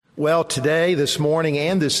Well, today, this morning,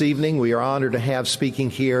 and this evening, we are honored to have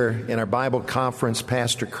speaking here in our Bible conference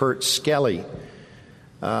Pastor Kurt Skelly.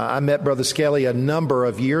 I met Brother Skelly a number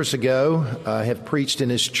of years ago. Have preached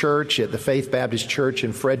in his church at the Faith Baptist Church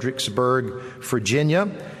in Fredericksburg,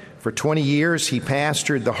 Virginia. For 20 years, he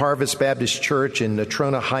pastored the Harvest Baptist Church in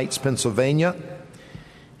Natrona Heights, Pennsylvania.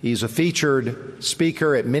 He's a featured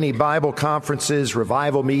speaker at many Bible conferences,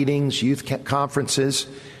 revival meetings, youth conferences.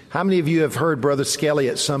 How many of you have heard Brother Skelly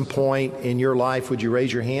at some point in your life? Would you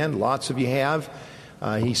raise your hand? Lots of you have.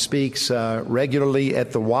 He speaks regularly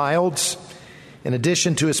at the Wilds. In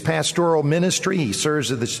addition to his pastoral ministry, he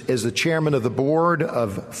serves as the chairman of the board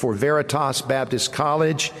for Veritas Baptist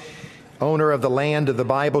College, owner of the Land of the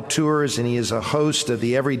Bible Tours, and he is a host of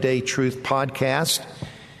the Everyday Truth podcast.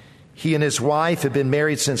 He and his wife have been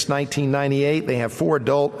married since 1998. They have 4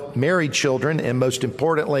 adult married children, and most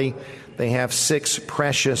importantly, they have 6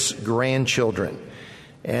 precious grandchildren.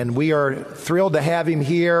 And we are thrilled to have him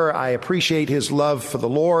here. I appreciate his love for the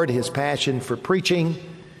Lord, his passion for preaching,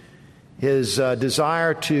 his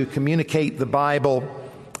desire to communicate the Bible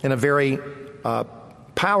in a very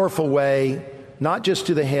powerful way, not just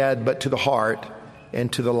to the head, but to the heart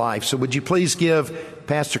and to the life. So would you please give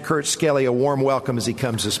Pastor Kurt Skelly a warm welcome as he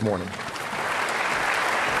comes this morning.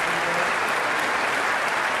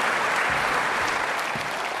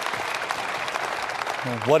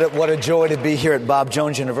 What a joy to be here at Bob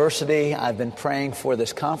Jones University. I've been praying for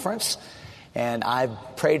this conference, and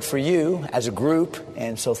I've prayed for you as a group,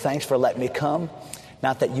 and so thanks for letting me come.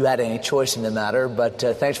 Not that you had any choice in the matter, but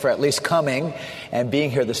thanks for at least coming and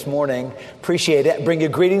being here this morning. Appreciate it. Bring you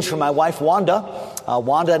greetings from my wife, Wanda.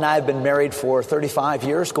 Wanda and I have been married for 35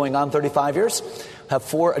 years, going on 35 years. Have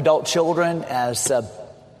 4 adult children, as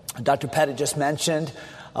Dr. Pettit just mentioned.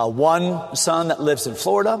 1 son that lives in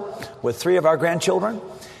Florida with 3 of our grandchildren,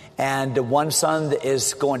 and 1 son that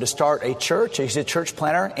is going to start a church. He's a church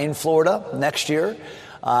planter in Florida next year,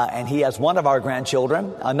 and he has 1 of our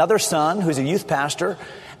grandchildren. Another son who's a youth pastor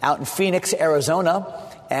out in Phoenix, Arizona,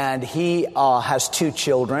 and he has 2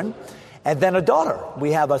 children. And then a daughter.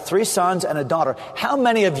 We have 3 sons and a daughter. How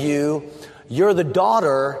many of you're the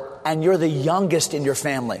daughter and you're the youngest in your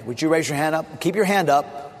family? Would you raise your hand up? Keep your hand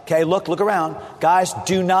up. Okay, look around. Guys,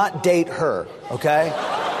 do not date her, okay?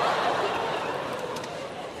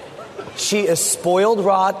 She is spoiled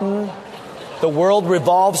rotten. The world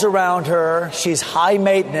revolves around her. She's high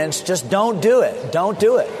maintenance. Just don't do it. Don't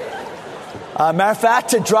do it. Matter of fact,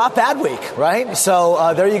 to drop Adweek, right?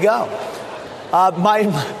 So there you go.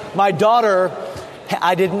 My daughter,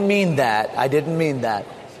 I didn't mean that.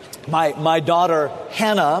 My daughter,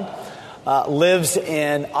 Hannah, lives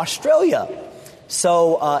in Australia.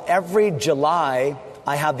 So every July,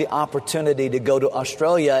 I have the opportunity to go to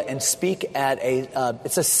Australia and speak at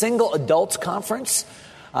it's a single adults conference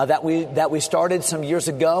that we started some years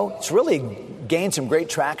ago. It's really gained some great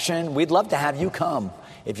traction. We'd love to have you come.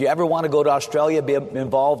 If you ever want to go to Australia, be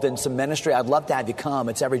involved in some ministry, I'd love to have you come.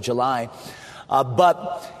 It's every July.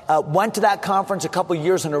 But went to that conference a couple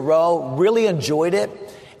years in a row, really enjoyed it,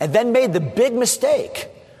 and then made the big mistake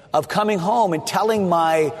of coming home and telling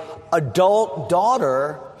my adult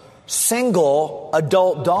daughter, single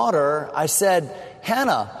adult daughter, I said,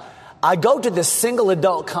 Hannah, I go to this single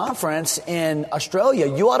adult conference in Australia.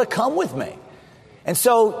 You ought to come with me. And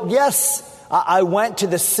so, yes, I went to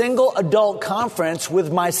the single adult conference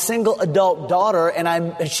with my single adult daughter,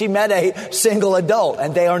 and she met a single adult,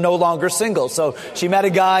 and they are no longer single. So she met a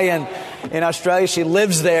guy in Australia. She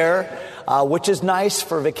lives there. Which is nice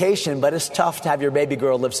for vacation, but it's tough to have your baby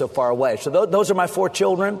girl live so far away. So those are my 4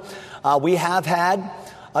 children. We have had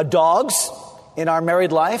dogs in our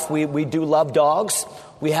married life. We do love dogs.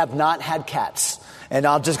 We have not had cats. And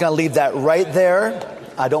I'm just going to leave that right there.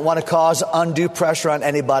 I don't want to cause undue pressure on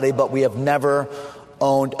anybody, but we have never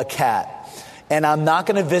owned a cat. And I'm not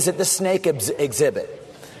going to visit the snake exhibit.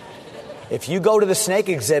 If you go to the snake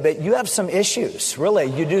exhibit, you have some issues. Really,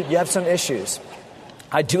 you do. You have some issues.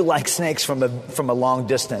 I do like snakes from a long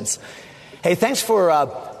distance. Hey, thanks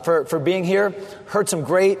for being here. Heard some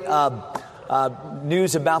great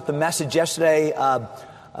news about the message yesterday.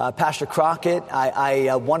 Pastor Crockett,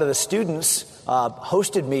 one of the students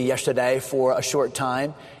hosted me yesterday for a short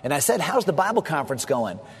time, and I said, "How's the Bible conference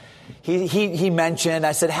going?" He mentioned.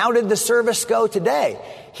 I said, "How did the service go today?"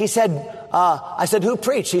 He said, I said, "Who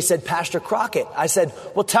preached?" He said, "Pastor Crockett." I said,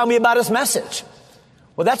 "Well, tell me about his message."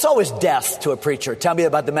 Well, that's always death to a preacher. Tell me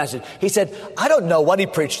about the message. He said, I don't know what he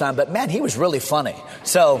preached on, but man, he was really funny.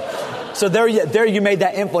 So there you made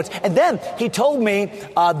that influence. And then he told me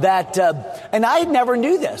and I never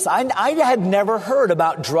knew this. I had never heard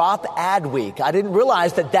about Drop Ad Week. I didn't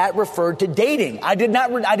realize that referred to dating. I did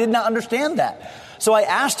not understand that. So I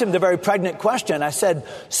asked him the very pregnant question. I said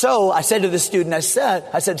to the student, I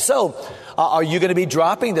said, are you going to be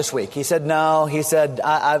dropping this week? He said, no. He said,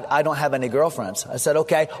 I don't have any girlfriends. I said,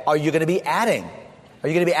 okay. Are you going to be adding? Are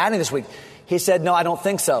you going to be adding this week? He said, no, I don't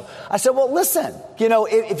think so. I said, well, listen,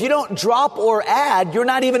 if you don't drop or add, you're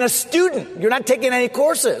not even a student. You're not taking any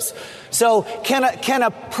courses. So can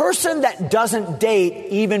a person that doesn't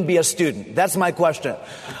date even be a student? That's my question.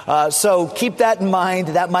 So keep that in mind.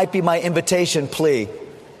 That might be my invitation plea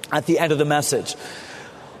at the end of the message.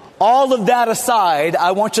 All of that aside,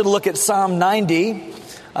 I want you to look at Psalm 90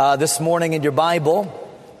 this morning in your Bible.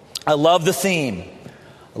 I love the theme.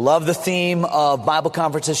 I love the theme of Bible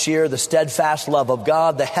conference this year, the steadfast love of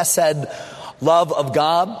God, the Hesed love of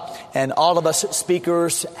God. And all of us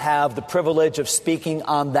speakers have the privilege of speaking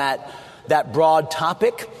on that broad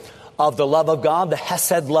topic of the love of God, the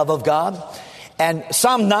Hesed love of God. And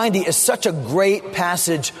Psalm 90 is such a great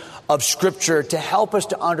passage of Scripture to help us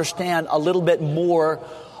to understand a little bit more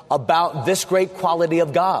about this great quality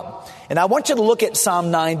of God. And I want you to look at Psalm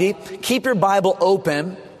 90. Keep your Bible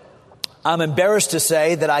open. I'm embarrassed to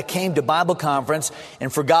say that I came to Bible conference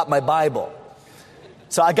and forgot my Bible.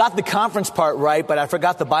 So I got the conference part right, but I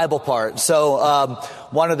forgot the Bible part. So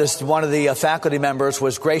one of the faculty members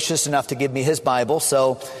was gracious enough to give me his Bible.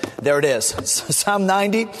 So there it is. Psalm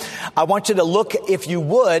 90. I want you to look, if you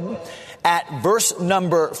would, at verse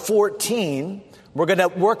number 14. We're going to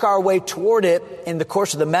work our way toward it in the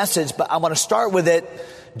course of the message, but I want to start with it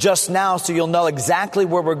just now so you'll know exactly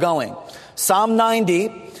where we're going. Psalm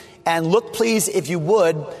 90. And look, please, if you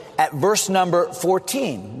would, at verse number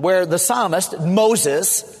 14, where the psalmist, Moses,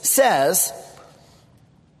 says,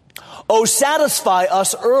 "O satisfy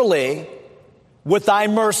us early with thy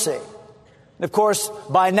mercy." And of course,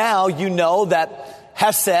 by now, you know that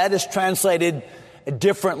Hesed is translated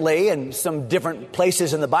differently in some different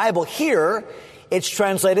places in the Bible. Here, it's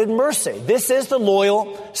translated mercy. This is the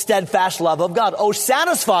loyal, steadfast love of God. "O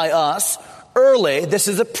satisfy us early." This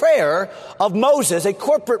is a prayer of Moses, a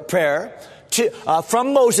corporate prayer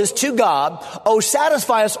from Moses to God. "O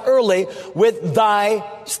satisfy us early with thy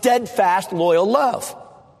steadfast, loyal love,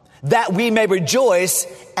 that we may rejoice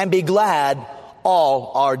and be glad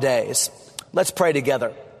all our days." Let's pray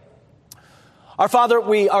together. Our Father,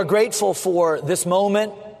 we are grateful for this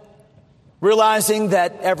moment, realizing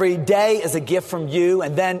that every day is a gift from you,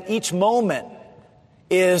 and then each moment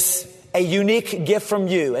is a unique gift from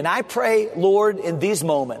you. And I pray, Lord, in these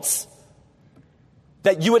moments,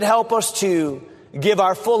 that you would help us to give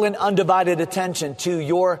our full and undivided attention to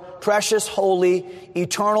your precious, holy,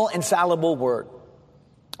 eternal, infallible word.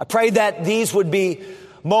 I pray that these would be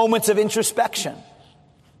moments of introspection.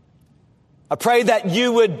 I pray that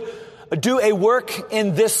you would do a work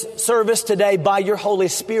in this service today by your Holy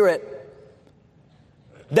Spirit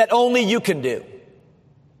that only you can do.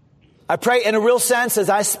 I pray in a real sense, as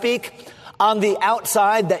I speak on the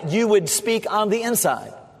outside, that you would speak on the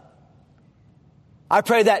inside. I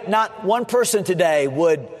pray that not one person today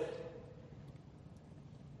would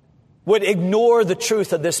ignore the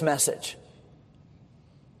truth of this message.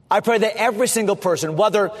 I pray that every single person,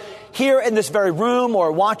 whether here in this very room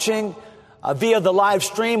or watching via the live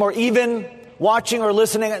stream or even watching or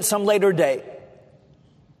listening at some later date,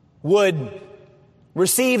 would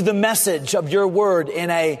receive the message of your word in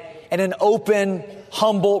an open,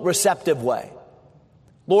 humble, receptive way.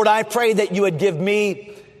 Lord, I pray that you would give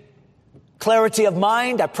me clarity of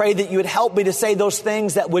mind. I pray that you would help me to say those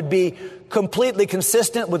things that would be completely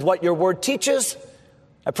consistent with what your word teaches.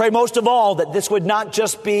 I pray most of all that this would not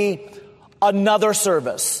just be another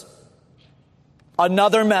service,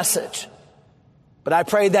 another message, but I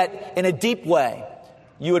pray that in a deep way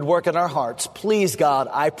you would work in our hearts. Please, God,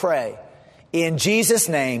 I pray. In Jesus'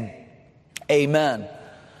 name, amen.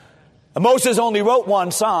 Moses only wrote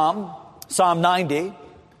one psalm, Psalm 90.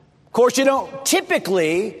 Of course, you don't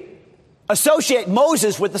typically associate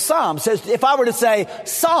Moses with the Psalms. If I were to say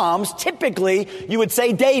Psalms, typically you would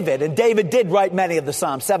say David, and David did write many of the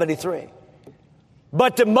Psalms, 73.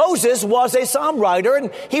 But Moses was a psalm writer,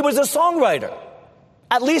 and he was a songwriter.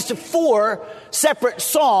 At least 4 separate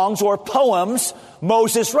songs or poems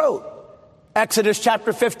Moses wrote. Exodus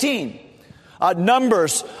chapter 15.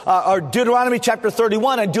 Numbers, or Deuteronomy chapter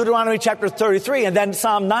 31 and Deuteronomy chapter 33, and then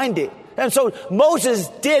Psalm 90. And so Moses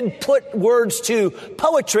did put words to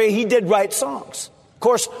poetry. He did write songs.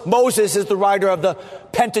 course, Moses is the writer of the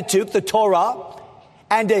Pentateuch, the Torah,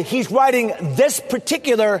 and he's writing this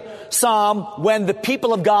particular psalm when the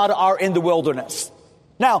people of God are in the wilderness.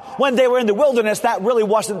 Now, when they were in the wilderness, that really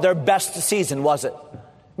wasn't their best season, was it?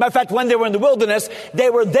 Matter of fact, when they were in the wilderness, they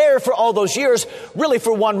were there for all those years, really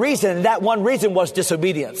for one reason, and that one reason was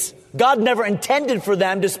disobedience. God never intended for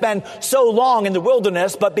them to spend so long in the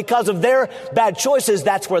wilderness, but because of their bad choices,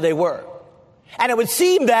 that's where they were. And it would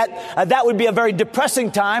seem that that would be a very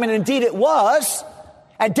depressing time, and indeed it was.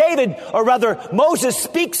 And David, or rather Moses,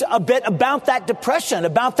 speaks a bit about that depression,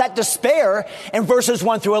 about that despair in verses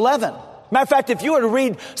 1 through 11. Matter of fact, if you were to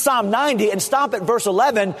read Psalm 90 and stop at verse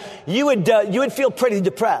 11, you would feel pretty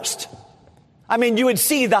depressed. I mean, you would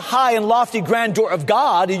see the high and lofty grandeur of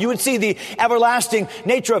God. You would see the everlasting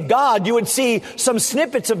nature of God. You would see some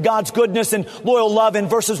snippets of God's goodness and loyal love in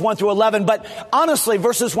verses 1 through 11. But honestly,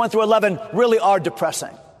 verses 1 through 11 really are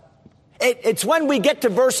depressing. It's when we get to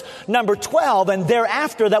verse number 12 and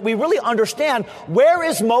thereafter that we really understand where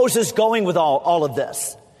is Moses going with all of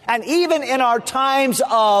this. And even in our times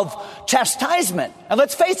of chastisement, and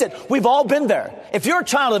let's face it, we've all been there. If you're a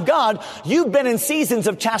child of God, you've been in seasons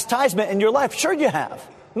of chastisement in your life. Sure you have.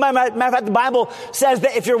 Matter of fact, the Bible says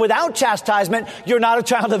that if you're without chastisement, you're not a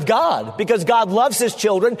child of God, because God loves his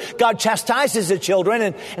children. God chastises his children.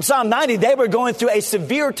 And in Psalm 90, they were going through a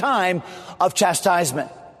severe time of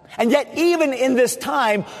chastisement. And yet, even in this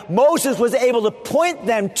time, Moses was able to point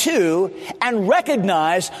them to and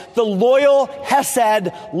recognize the loyal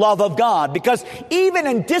Hesed love of God. Because even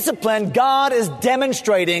in discipline, God is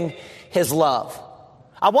demonstrating his love.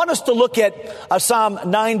 I want us to look at Psalm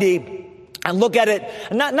 90 and look at it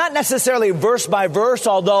not necessarily verse by verse,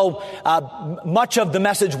 although much of the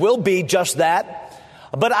message will be just that.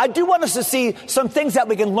 But I do want us to see some things that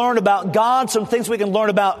we can learn about God, some things we can learn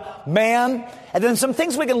about man, and then some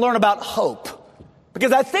things we can learn about hope.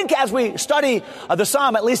 Because I think as we study the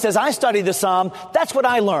psalm, at least as I study the psalm, that's what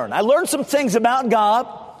I learn. I learned some things about God.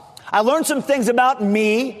 I learned some things about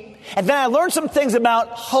me. And then I learned some things about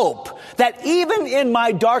hope. That even in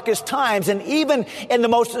my darkest times and even in the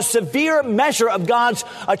most severe measure of God's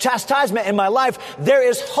chastisement in my life, there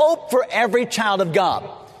is hope for every child of God.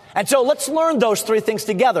 And so let's learn those three things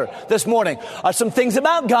together this morning. Some things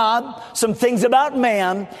about God, some things about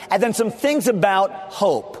man, and then some things about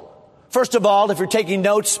hope. First of all, if you're taking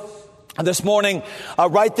notes this morning,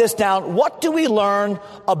 write this down. What do we learn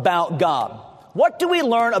about God? What do we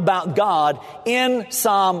learn about God in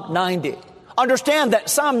Psalm 90? Understand that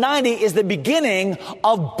Psalm 90 is the beginning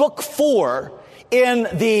of Book 4 in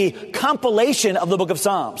the compilation of the book of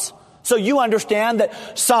Psalms. So you understand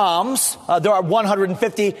that Psalms, there are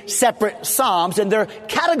 150 separate Psalms, and they're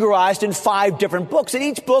categorized in 5 different books, and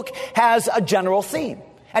each book has a general theme.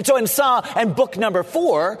 And so in book number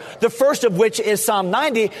 4, the first of which is Psalm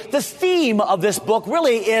 90, the theme of this book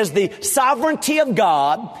really is the sovereignty of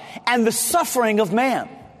God and the suffering of man.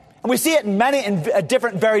 And we see it in many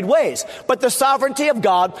different varied ways, but the sovereignty of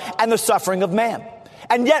God and the suffering of man.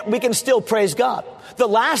 And yet we can still praise God. The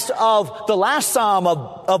last psalm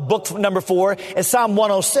of book number 4 is Psalm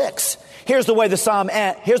 106. Here's the way the psalm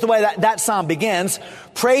here's the way that psalm begins.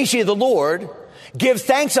 Praise ye the Lord. Give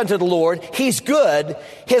thanks unto the Lord. He's good.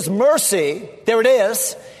 His mercy, there it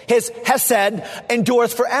is, his Hesed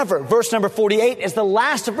endureth forever. Verse number 48 is the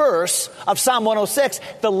last verse of Psalm 106,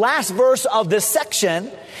 the last verse of this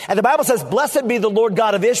section. And the Bible says, blessed be the Lord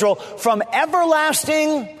God of Israel from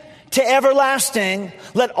everlasting to everlasting.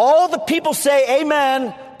 Let all the people say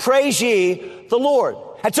amen. Praise ye the Lord.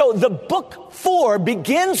 And so the book 4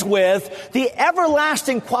 begins with the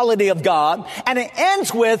everlasting quality of God, and it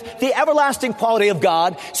ends with the everlasting quality of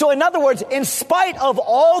God. So in other words, in spite of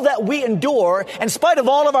all that we endure, in spite of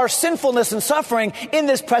all of our sinfulness and suffering in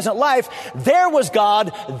this present life, there was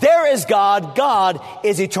God, there is God, God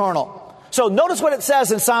is eternal. So notice what it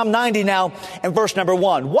says in Psalm 90 now in verse number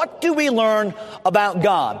 1. What do we learn about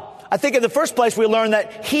God? I think in the first place we learn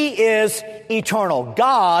that he is eternal.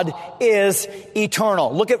 God is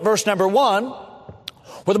eternal. Look at verse number 1,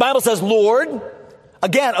 where the Bible says, Lord,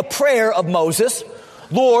 again, a prayer of Moses,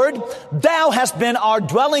 Lord, thou hast been our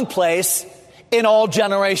dwelling place in all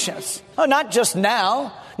generations. Oh, not just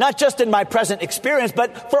now, not just in my present experience,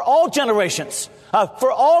 but for all generations.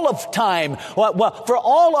 For all of time, for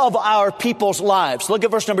all of our people's lives. Look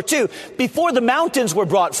at verse number 2. Before the mountains were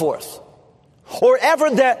brought forth, or ever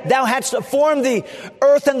that thou hadst formed the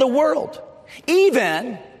earth and the world,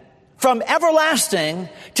 even from everlasting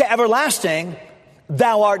to everlasting,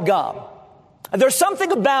 thou art God. There's something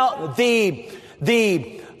about the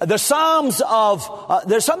Psalms of,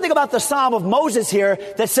 there's something about the Psalm of Moses here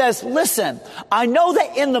that says, listen, I know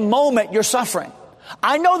that in the moment you're suffering.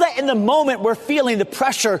 I know that in the moment we're feeling the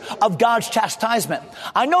pressure of God's chastisement.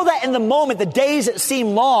 I know that in the moment the days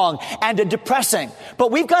seem long and depressing,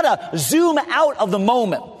 but we've got to zoom out of the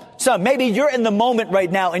moment. So maybe you're in the moment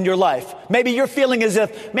right now in your life. Maybe you're feeling as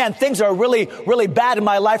if, man, things are really, really bad in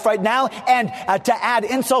my life right now. And to add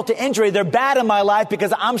insult to injury, they're bad in my life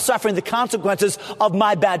because I'm suffering the consequences of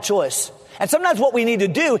my bad choice. And sometimes what we need to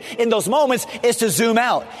do in those moments is to zoom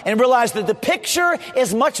out and realize that the picture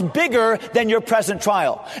is much bigger than your present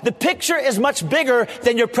trial. The picture is much bigger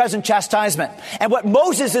than your present chastisement. And what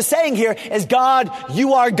Moses is saying here is, God,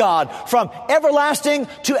 you are God. From everlasting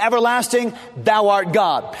to everlasting, thou art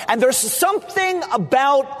God. And there's something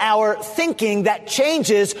about our thinking that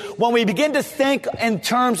changes when we begin to think in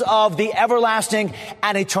terms of the everlasting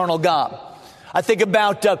and eternal God. I think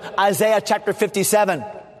about Isaiah chapter 57.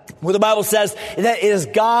 Where the Bible says that it is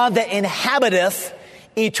God that inhabiteth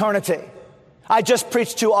eternity. I just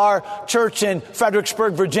preached to our church in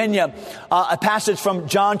Fredericksburg, Virginia, a passage from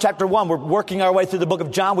John chapter 1. We're working our way through the book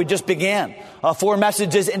of John. We just began 4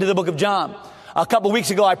 messages into the book of John. A couple of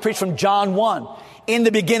weeks ago, I preached from John 1. In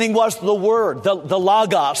the beginning was the Word, the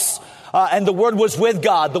Logos. And the Word was with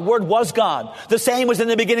God. The Word was God. The same was in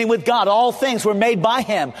the beginning with God. All things were made by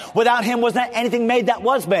Him. Without Him was not anything made that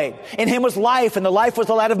was made. In Him was life, and the life was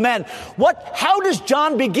the light of men. How does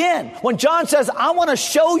John begin? When John says, I want to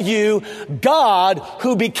show you God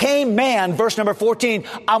who became man, verse number 14,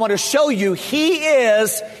 I want to show you He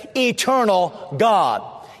is eternal God.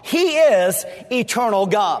 He is eternal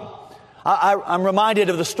God. I'm reminded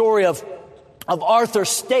of the story of Arthur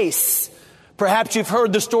Stace. Perhaps you've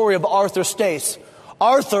heard the story of Arthur Stace.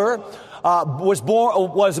 Arthur was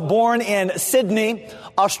born in Sydney,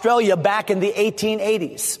 Australia, back in the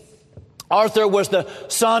 1880s. Arthur was the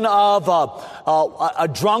son of a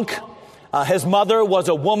drunk. His mother was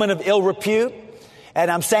a woman of ill repute.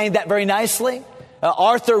 And I'm saying that very nicely.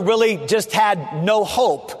 Arthur really just had no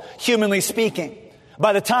hope, humanly speaking.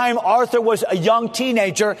 By the time Arthur was a young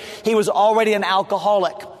teenager, he was already an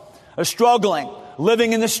alcoholic, struggling,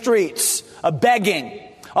 living in the streets, begging.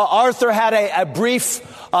 Arthur had a brief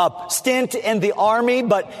stint in the army,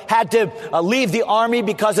 but had to leave the army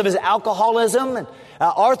because of his alcoholism. And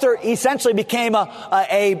Arthur essentially became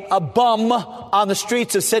a bum on the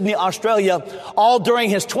streets of Sydney, Australia, all during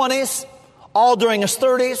his 20s, all during his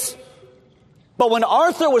 30s. But when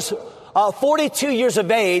Arthur was 42 years of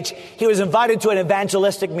age, he was invited to an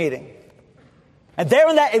evangelistic meeting. And there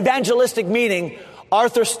in that evangelistic meeting,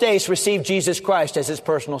 Arthur Stace received Jesus Christ as his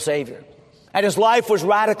personal Savior. And his life was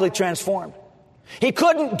radically transformed. He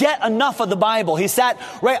couldn't get enough of the Bible. He sat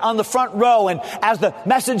right on the front row, and as the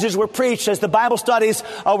messages were preached, as the Bible studies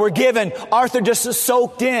were given, Arthur just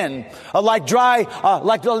soaked in like dry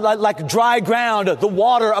ground, the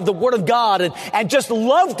water of the Word of God, and just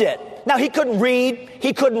loved it. Now, he couldn't read,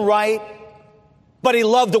 he couldn't write, but he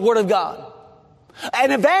loved the Word of God.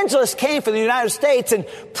 An evangelist came from the United States and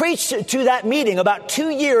preached to that meeting about 2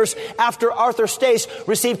 years after Arthur Stace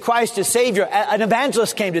received Christ as Savior. An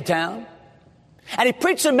evangelist came to town, and he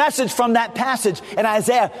preached a message from that passage in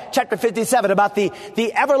Isaiah chapter 57 about the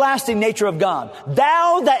everlasting nature of God.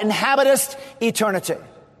 Thou that inhabitest eternity.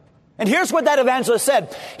 And here's what that evangelist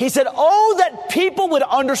said. He said, oh, that people would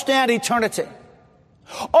understand eternity.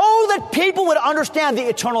 Oh, that people would understand the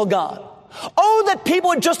eternal God. Oh, that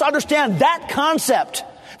people would just understand that concept,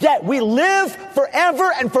 that we live forever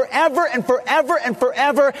and forever and forever and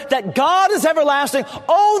forever, that God is everlasting.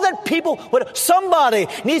 Oh, that somebody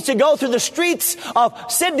needs to go through the streets of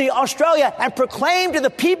Sydney, Australia, and proclaim to the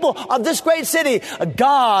people of this great city,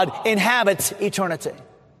 God inhabits eternity.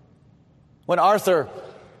 When Arthur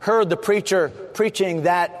heard the preacher preaching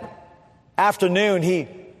that afternoon, he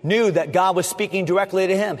knew that God was speaking directly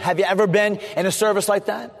to him. Have you ever been in a service like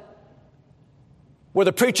that, where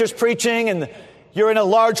the preacher's preaching and you're in a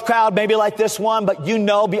large crowd, maybe like this one, but you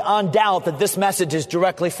know beyond doubt that this message is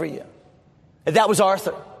directly for you? And that was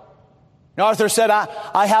Arthur. And Arthur said,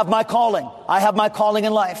 I have my calling. I have my calling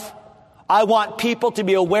in life. I want people to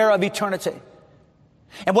be aware of eternity.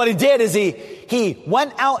 And what he did is he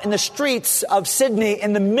went out in the streets of Sydney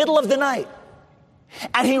in the middle of the night,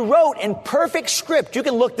 and he wrote in perfect script. You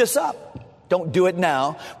can look this up. Don't do it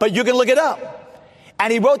now, but you can look it up.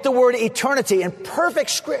 And he wrote the word eternity in perfect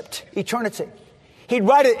script, eternity. He'd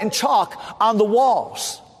write it in chalk on the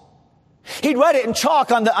walls. He'd write it in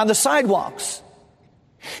chalk on the sidewalks.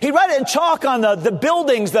 He'd write it in chalk on the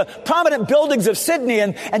buildings, the prominent buildings of Sydney.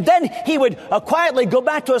 And then he would quietly go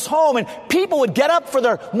back to his home, and people would get up for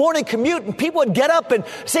their morning commute, and people would get up and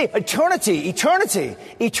say, eternity, eternity,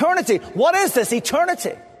 eternity. What is this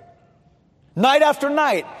eternity? Night after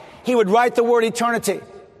night, he would write the word eternity.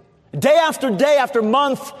 Day after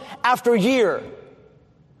month after year.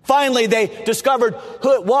 Finally, they discovered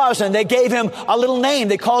who it was, and they gave him a little name.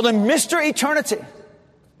 They called him Mr. Eternity.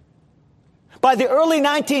 By the early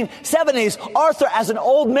 1970s, Arthur, as an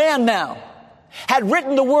old man now, had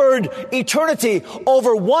written the word eternity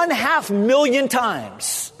over 500,000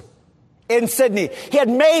 times in Sydney. He had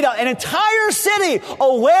made an entire city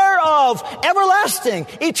aware of everlasting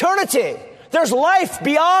eternity. There's life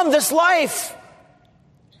beyond this life.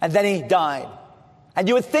 And then he died. And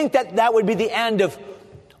you would think that that would be the end of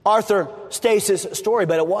Arthur Stace's story,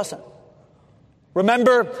 but it wasn't.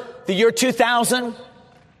 Remember the year 2000?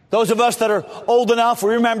 Those of us that are old enough,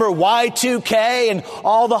 we remember Y2K and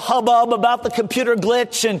all the hubbub about the computer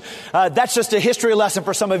glitch. And that's just a history lesson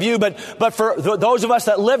for some of you. But for those of us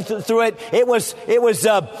that lived through it, it was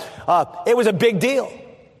a big deal.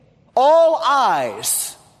 All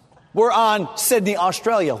eyes were on Sydney,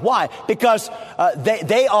 Australia. Why? Because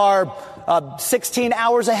they are 16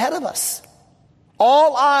 hours ahead of us.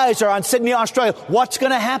 All eyes are on Sydney, Australia. What's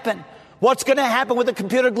going to happen? What's going to happen with the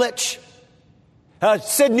computer glitch?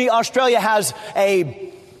 Sydney, Australia has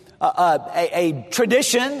a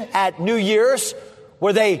tradition at New Year's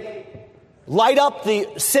where they light up the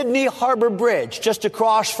Sydney Harbour Bridge just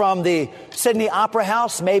across from the Sydney Opera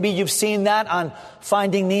House. Maybe you've seen that on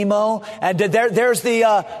Finding Nemo. And there's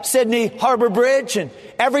the Sydney Harbour Bridge. And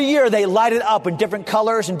every year they light it up in different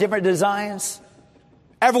colors and different designs.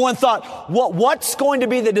 Everyone thought, what's going to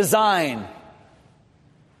be the design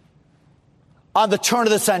on the turn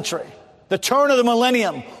of the century? The turn of the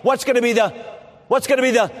millennium. What's going to be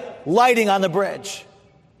the lighting on the bridge?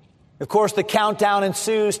 Of course, the countdown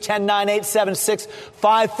ensues. 10, 9, 8, 7, 6,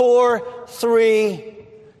 5, 4, 3,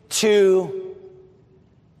 2,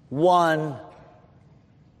 1.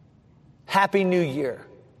 Happy New Year.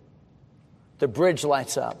 The bridge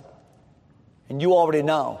lights up. And you already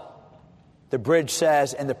know. The bridge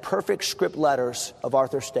says, in the perfect script letters of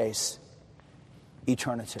Arthur Stace,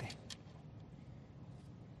 eternity.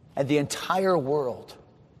 And the entire world,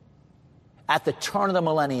 at the turn of the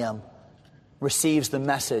millennium, receives the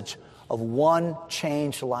message of one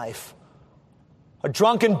changed life. A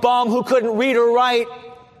drunken bum who couldn't read or write,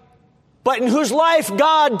 but in whose life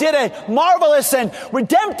God did a marvelous and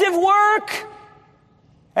redemptive work.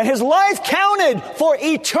 And his life counted for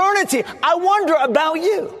eternity. I wonder about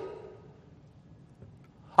you.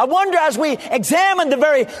 I wonder, as we examine the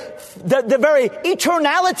very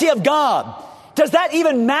eternality of God, does that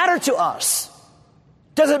even matter to us?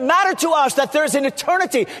 Does it matter to us that there's an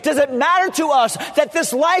eternity? Does it matter to us that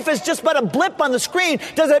this life is just but a blip on the screen?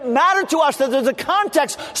 Does it matter to us that there's a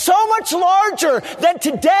context so much larger than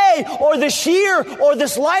today or this year or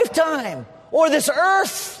this lifetime or this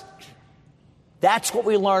earth? That's what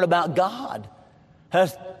we learn about God.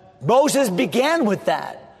 Moses began with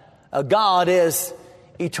that. God is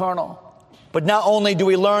eternal. But not only do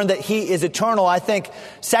we learn that he is eternal, I think,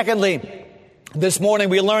 secondly, this morning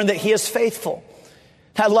we learn that he is faithful.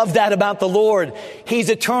 I love that about the Lord. He's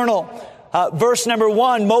eternal. Verse number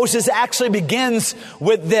 1, Moses actually begins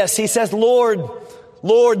with this. He says, Lord,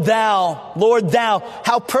 thou.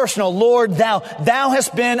 How personal. Lord, thou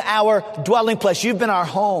hast been our dwelling place. You've been our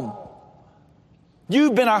home.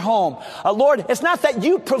 You've been our home. Lord, it's not that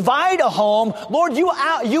you provide a home. Lord, you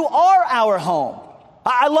are our home.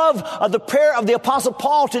 I love the prayer of the Apostle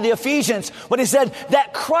Paul to the Ephesians when he said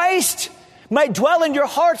that Christ might dwell in your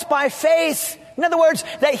hearts by faith. In other words,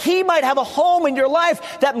 that he might have a home in your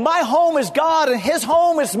life, that my home is God and his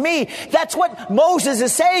home is me. That's what Moses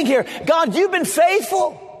is saying here. God, you've been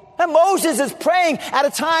faithful. And Moses is praying at a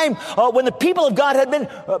time when the people of God had been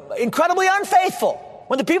incredibly unfaithful.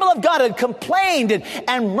 When the people of God had complained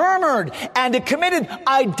and murmured and had committed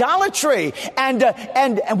idolatry and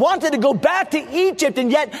wanted to go back to Egypt,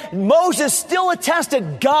 and yet Moses still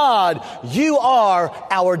attested, God, you are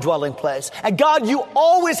our dwelling place. And God, you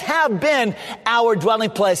always have been our dwelling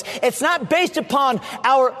place. It's not based upon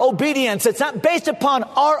our obedience. It's not based upon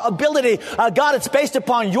our ability. God, it's based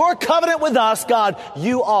upon your covenant with us. God,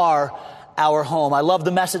 you are our home. I love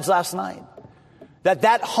the message last night.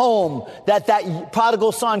 That home that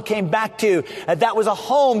prodigal son came back to, that was a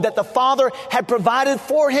home that the Father had provided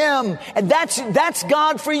for him. And that's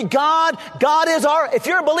God for you. God is if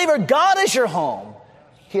you're a believer, God is your home.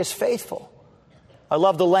 He is faithful. I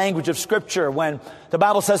love the language of Scripture when the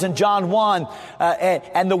Bible says in John 1,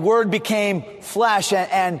 and the Word became flesh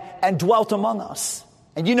and dwelt among us.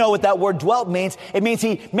 And you know what that word dwelt means. It means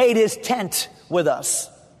he made his tent with us.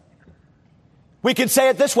 We could say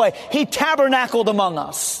it this way. He tabernacled among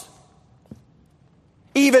us.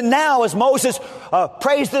 Even now, as Moses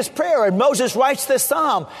prays this prayer and Moses writes this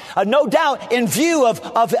psalm, no doubt in view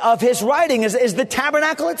of his writing is the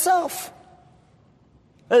tabernacle itself.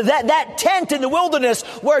 That tent in the wilderness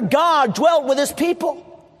where God dwelt with his people.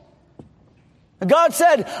 God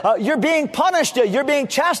said, you're being punished, you're being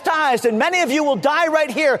chastised, and many of you will die right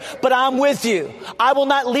here, but I'm with you. I will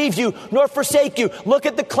not leave you nor forsake you. Look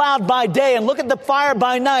at the cloud by day and look at the fire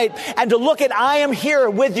by night, and to look at I am here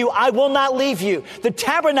with you. I will not leave you. The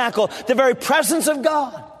tabernacle, the very presence of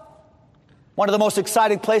God. One of the most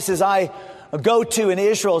exciting places I go to in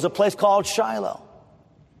Israel is a place called Shiloh.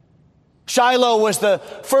 Shiloh was the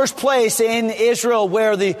first place in Israel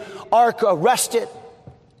where the ark rested.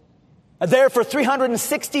 There for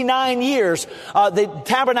 369 years, the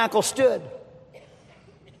tabernacle stood.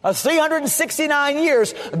 369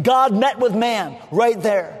 years, God met with man right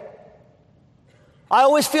there. I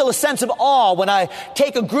always feel a sense of awe when I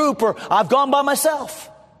take a group or I've gone by myself.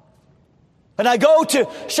 And I go to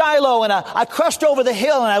Shiloh and I crest over the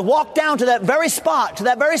hill and I walk down to that very spot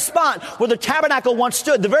where the tabernacle once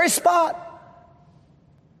stood, the very spot.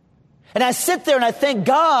 And I sit there and I thank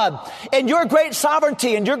God, in your great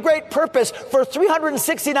sovereignty and your great purpose for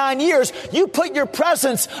 369 years, you put your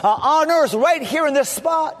presence on earth right here in this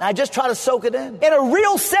spot. And I just try to soak it in. In a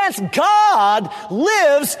real sense, God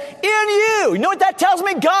lives in you. You know what that tells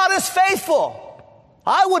me? God is faithful.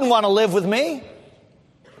 I wouldn't want to live with me.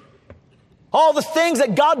 All the things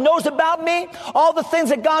that God knows about me, all the things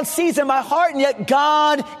that God sees in my heart, and yet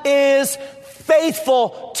God is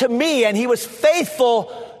faithful to me, and he was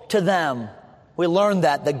faithful to them. We learned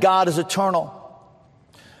that God is eternal.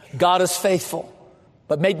 God is faithful.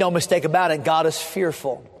 But make no mistake about it, God is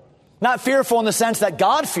fearful. Not fearful in the sense that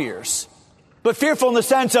God fears, but fearful in the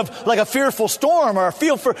sense of like a fearful storm or a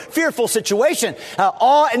fearful situation,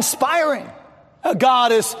 awe-inspiring.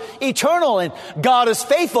 God is eternal and God is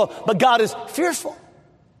faithful, but God is fearful.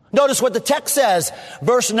 Notice what the text says,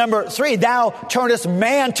 verse number 3, thou turnest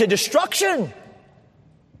man to destruction.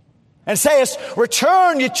 And sayest,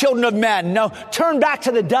 return, you children of men. No, turn back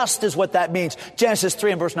to the dust is what that means. Genesis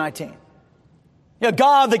 3 and verse 19. You know,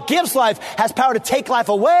 God that gives life has power to take life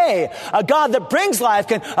away. A God that brings life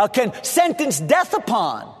can sentence death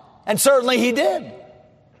upon. And certainly he did.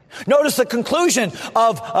 Notice the conclusion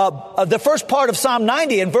of the first part of Psalm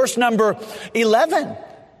 90 in verse number 11,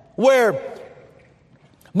 where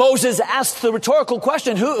Moses asks the rhetorical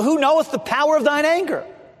question, who knoweth the power of thine anger?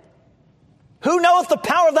 Who knoweth the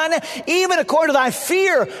power of thine anger? Even according to thy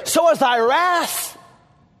fear, so is thy wrath.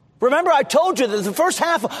 Remember, I told you that the first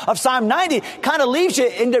half of Psalm 90 kind of leaves you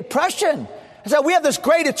in depression. So we have this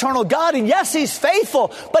great eternal God, and yes, he's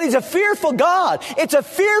faithful, but he's a fearful God. It's a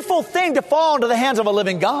fearful thing to fall into the hands of a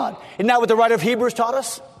living God. Isn't that what the writer of Hebrews taught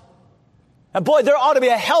us? And boy, there ought to be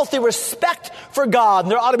a healthy respect for God,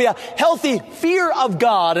 and there ought to be a healthy fear of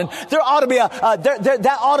God, and there ought to be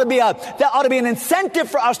that ought to be an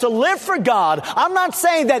incentive for us to live for God. I'm not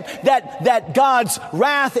saying that God's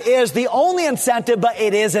wrath is the only incentive, but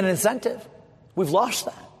it is an incentive. We've lost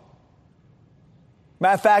that.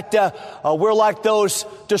 Matter of fact, we're like those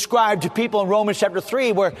described to people in Romans chapter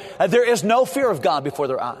 3, where there is no fear of God before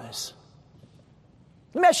their eyes.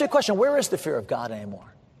 Let me ask you a question: where is the fear of God anymore?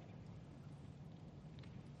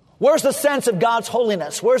 Where's the sense of God's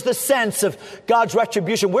holiness? Where's the sense of God's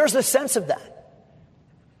retribution? Where's the sense of that?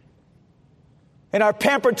 In our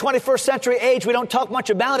pampered 21st century age, we don't talk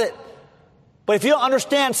much about it. But if you don't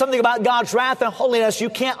understand something about God's wrath and holiness,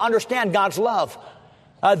 you can't understand God's love.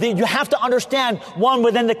 You have to understand one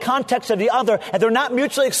within the context of the other, and they're not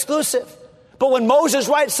mutually exclusive. But when Moses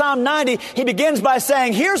writes Psalm 90, he begins by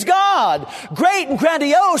saying, here's God, great and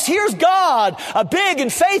grandiose, here's God, big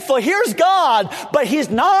and faithful, here's God, but he's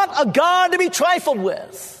not a God to be trifled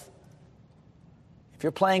with. If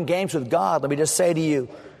you're playing games with God, let me just say to you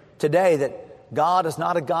today that God is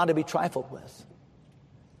not a God to be trifled with.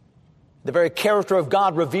 The very character of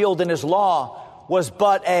God revealed in his law was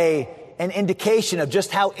but an indication of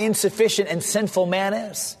just how insufficient and sinful man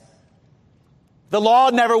is. The law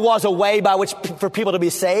never was a way by which for people to be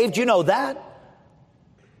saved. You know that.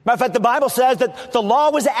 Matter of fact, the Bible says that the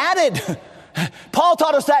law was added. Paul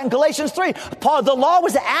taught us that in Galatians 3. The law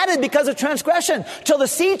was added because of transgression till the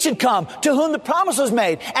seed should come to whom the promise was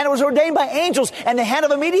made. And it was ordained by angels and the hand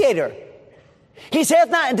of a mediator. He saith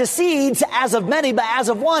not unto seeds as of many, but as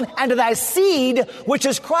of one, and to thy seed, which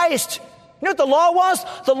is Christ. You know what the law was?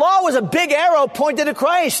 The law was a big arrow pointed at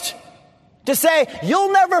Christ. To say,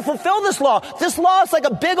 you'll never fulfill this law. This law is like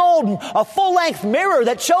a big old, full-length mirror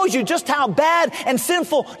that shows you just how bad and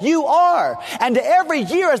sinful you are. And every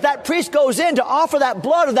year as that priest goes in to offer that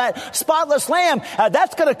blood of that spotless lamb,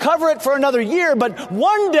 that's going to cover it for another year. But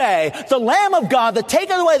one day, the Lamb of God that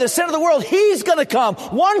taketh away the sin of the world, he's going to come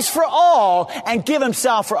once for all and give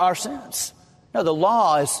himself for our sins. No, the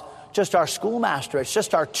law is just our schoolmaster. It's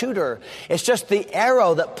just our tutor. It's just the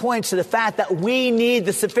arrow that points to the fact that we need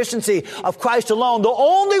the sufficiency of Christ alone, the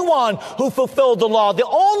only one who fulfilled the law, the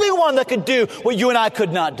only one that could do what you and I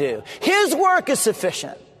could not do. His work is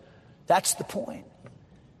sufficient. That's the point.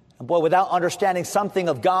 And boy, without understanding something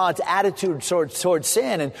of God's attitude towards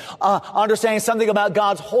sin and understanding something about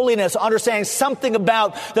God's holiness, understanding something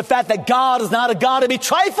about the fact that God is not a God to be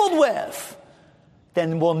trifled with,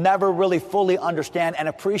 then we'll never really fully understand and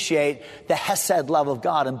appreciate the Hesed love of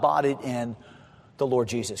God embodied in the Lord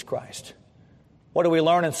Jesus Christ. What do we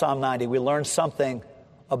learn in Psalm 90? We learn something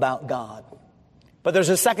about God. But there's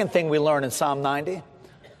a second thing we learn in Psalm 90.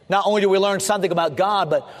 Not only do we learn something about God,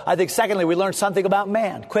 but I think secondly, we learn something about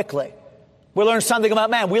man quickly. We learn something about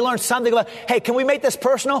man. We learn something about, hey, can we make this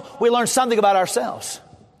personal? We learn something about ourselves.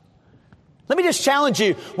 Let me just challenge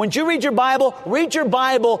you. When you read your Bible with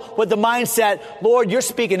the mindset, Lord, you're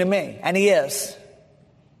speaking to me. And he is.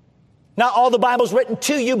 Not all the Bible's written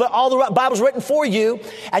to you, but all the Bible's written for you.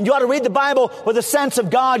 And you ought to read the Bible with a sense of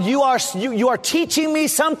God. You are teaching me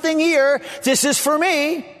something here. This is for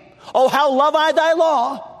me. Oh, how love I thy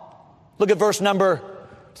law. Look at verse number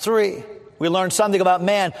 3. We learn something about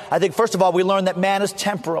man. I think, first of all, we learn that man is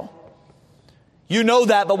temporal. You know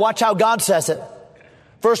that, but watch how God says it.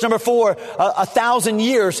 Verse number 4, 1,000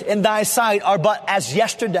 years in thy sight are but as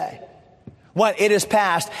yesterday, when it is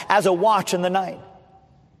past, as a watch in the night.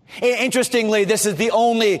 Interestingly, this is the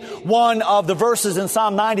only one of the verses in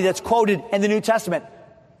Psalm 90 that's quoted in the New Testament.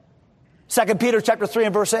 2 Peter chapter 3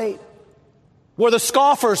 and verse 8, where the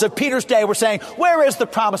scoffers of Peter's day were saying, where is the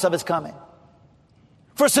promise of his coming?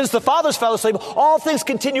 For since the fathers fell asleep, all things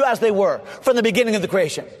continue as they were from the beginning of the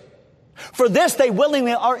creation. For this they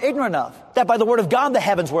willingly are ignorant of, that by the word of God the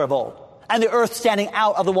heavens were of old, and the earth standing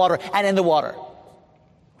out of the water and in the water,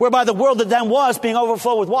 whereby the world that then was, being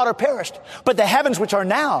overflowed with water, perished. But the heavens which are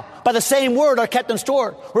now, by the same word, are kept in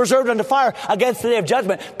store, reserved unto fire against the day of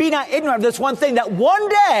judgment. Be not ignorant of this one thing, that one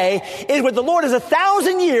day is with the Lord as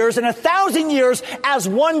 1,000 years, and 1,000 years as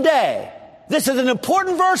one day. This is an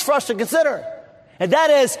important verse for us to consider. And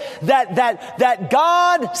that is that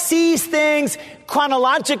God sees things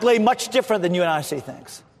chronologically much different than you and I see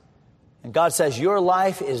things. And God says, your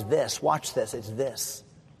life is this. Watch this. It's this.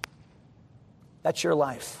 That's your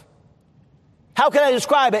life. How can I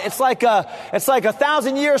describe it? It's like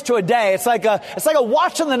 1,000 years to a day. It's like a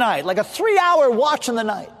watch in the night, like a 3-hour watch in the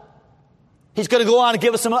night. He's going to go on and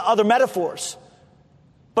give us some other metaphors.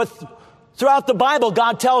 But throughout the Bible,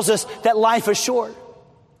 God tells us that life is short.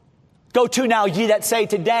 Go to now, ye that say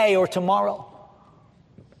today or tomorrow.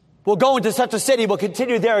 We'll go into such a city, we'll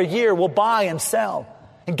continue there a year, we'll buy and sell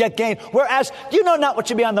and get gain. Whereas you know not what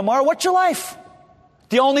you'll be on tomorrow. What's your life?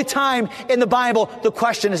 The only time in the Bible the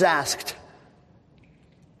question is asked.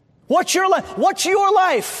 What's your life? What's your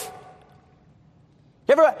life?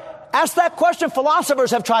 You ever ask that question?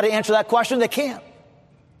 Philosophers have tried to answer that question. They can't.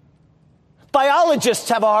 Biologists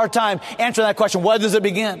have a hard time answering that question. Where does it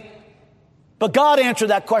begin? But God answered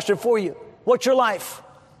that question for you. What's your life?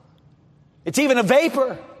 It's even a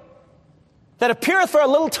vapor that appeareth for a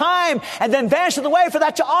little time and then vanisheth away. For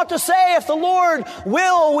that you ought to say, if the Lord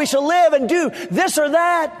will, we shall live and do this or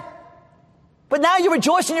that. But now you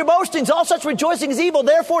rejoice in your boastings. All such rejoicing is evil.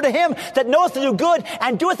 Therefore to him that knoweth to do good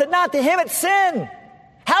and doeth it not, to him it's sin.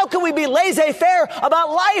 How can we be laissez-faire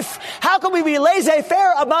about life? How can we be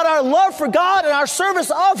laissez-faire about our love for God and our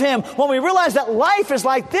service of him when we realize that life is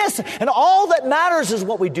like this and all that matters is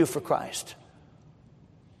what we do for Christ?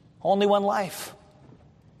 Only one life.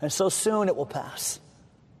 And so soon it will pass.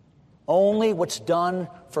 Only what's done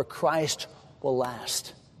for Christ will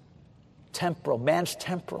last. Temporal. Man's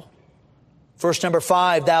temporal. Verse number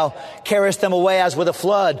 5, thou carriest them away as with a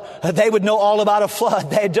flood. They would know all about a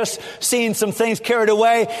flood. They had just seen some things carried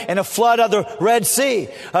away in a flood of the Red Sea.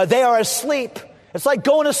 They are asleep. It's like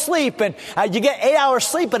going to sleep and you get 8 hours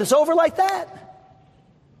sleep, but it's over like that.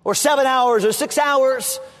 Or 7 hours or 6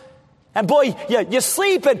 hours. And boy, you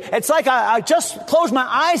sleep and it's like I just closed my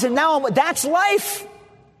eyes and now that's life.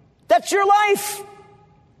 That's your life.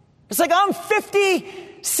 It's like I'm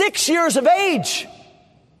 56 years of age.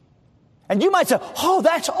 And you might say, oh,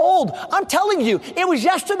 that's old. I'm telling you, it was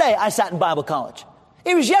yesterday I sat in Bible college.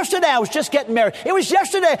 It was yesterday I was just getting married. It was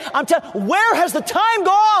yesterday, where has the time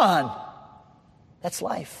gone? That's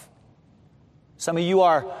life. Some of you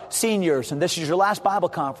are seniors, and this is your last Bible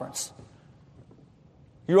conference.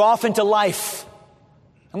 You're off into life.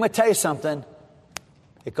 I'm going to tell you something.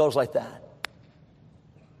 It goes like that.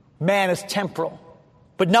 Man is temporal.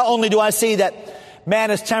 But not only do I see that man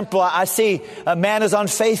is temporal, I see man is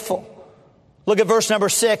unfaithful. Look at verse number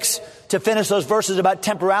 6 to finish those verses about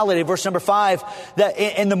temporality. Verse number 5, that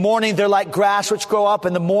in the morning they're like grass which grow up.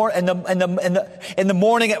 In the morning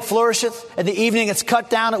it flourisheth. In the evening it's cut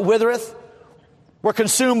down, it withereth. We're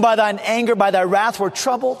consumed by thine anger, by thy wrath we're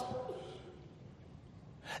troubled.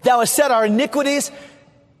 Thou hast set our iniquities.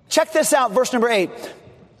 Check this out, verse number 8.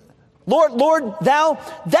 Lord, thou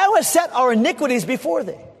hast set our iniquities before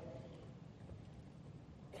thee.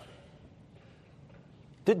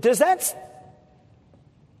 Does that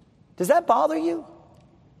bother you?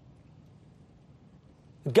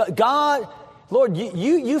 God, Lord,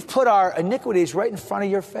 you've put our iniquities right in front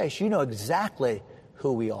of your face. You know exactly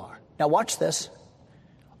who we are. Now watch this.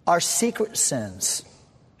 Our secret sins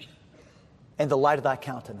in the light of thy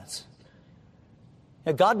countenance.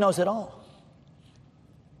 Now, God knows it all.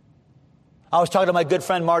 I was talking to my good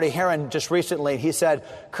friend Marty Heron just recently. He said,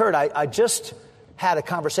 Kurt, I just had a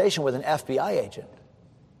conversation with an FBI agent.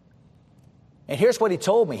 And here's what he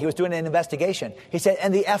told me. He was doing an investigation. He said,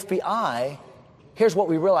 and the FBI, here's what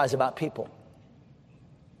we realize about people.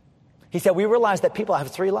 He said, we realize that people have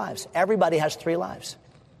 3 lives. Everybody has 3 lives.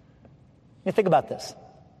 You think about this.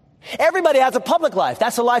 Everybody has a public life.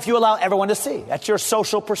 That's the life you allow everyone to see. That's your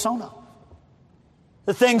social persona.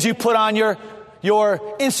 The things you put on your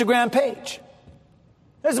Instagram page.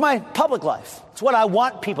 This is my public life. It's what I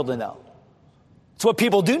want people to know. It's what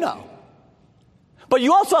people do know. But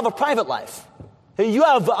you also have a private life. You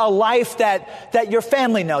have a life that your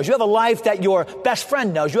family knows. You have a life that your best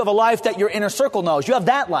friend knows. You have a life that your inner circle knows. You have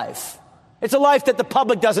that life. It's a life that the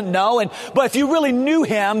public doesn't know. But if you really knew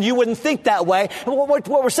him, you wouldn't think that way. And what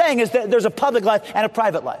we're saying is that there's a public life and a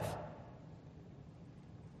private life.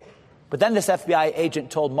 But then this FBI agent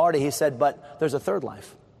told Marty, he said, but there's a third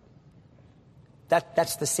life.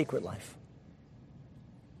 That's the secret life.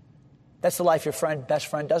 That's the life your best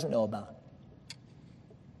friend doesn't know about.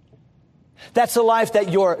 That's the life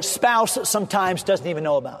that your spouse sometimes doesn't even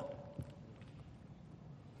know about.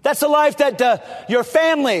 That's the life that your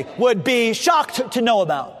family would be shocked to know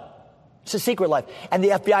about. It's a secret life. And the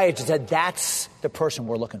FBI agent said, that's the person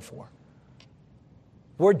we're looking for.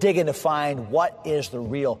 We're digging to find what is the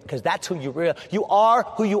real, because that's who you really are. You are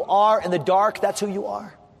who you are in the dark. That's who you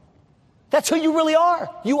are. That's who you really are.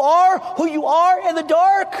 You are who you are in the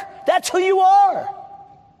dark. That's who you are.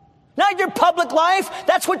 Not your public life.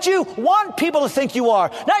 That's what you want people to think you are.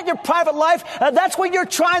 Not your private life. That's what you're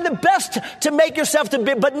trying the best to make yourself to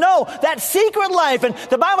be. But no, that secret life. And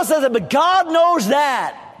the Bible says that, but God knows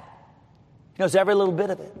that. He knows every little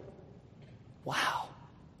bit of it. Wow.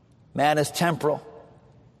 Man is temporal.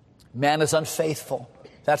 Man is unfaithful.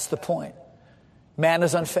 That's the point. Man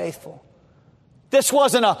is unfaithful. This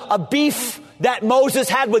wasn't a beef that Moses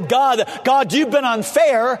had with God. God, you've been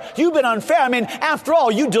unfair. You've been unfair. I mean, after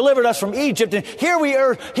all, you delivered us from Egypt, and here we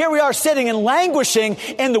are sitting and languishing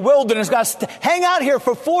in the wilderness. Got to hang out here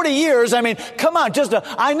for 40 years. I mean, come on,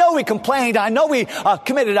 I know we complained. I know we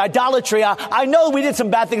committed idolatry. I know we did some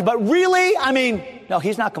bad things, but really, I mean, no,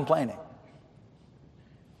 he's not complaining.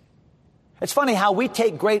 It's funny how we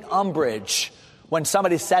take great umbrage when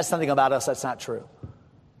somebody says something about us that's not true.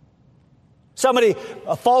 Somebody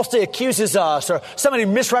falsely accuses us, or somebody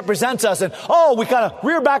misrepresents us, and we kind of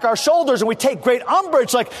rear back our shoulders and we take great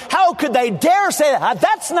umbrage. Like, how could they dare say that?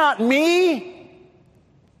 That's not me.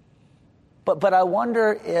 But I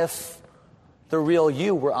wonder if the real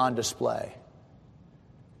you were on display.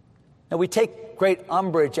 Now, we take great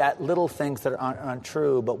umbrage at little things that are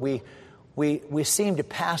untrue, but we seem to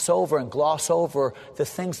pass over and gloss over the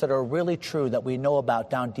things that are really true that we know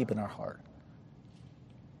about down deep in our heart.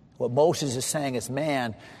 What Moses is saying is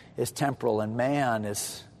man is temporal and man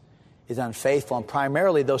is unfaithful. And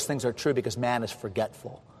primarily those things are true because man is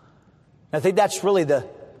forgetful. And I think that's really the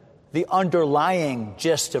underlying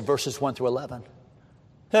gist of verses 1 through 11.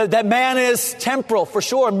 That man is temporal, for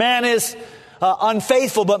sure. Man is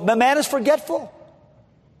unfaithful, but man is forgetful.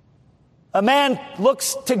 A man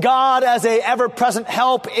looks to God as a ever-present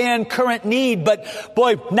help in current need. But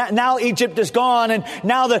boy, now Egypt is gone, and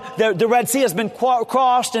now the Red Sea has been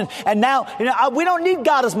crossed, and now we don't need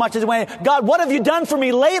God as much as we. God, what have you done for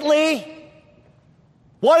me lately?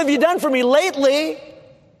 What have you done for me lately?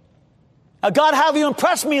 God, have you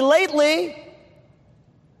impressed me lately?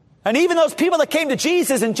 And even those people that came to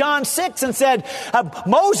Jesus in John 6 and said,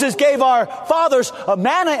 Moses gave our fathers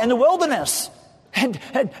manna in the wilderness.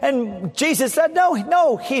 And Jesus said,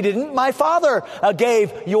 no, he didn't. My Father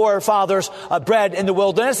gave your fathers bread in the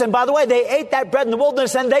wilderness. And by the way, they ate that bread in the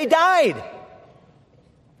wilderness and they died.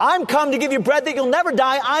 I'm come to give you bread that you'll never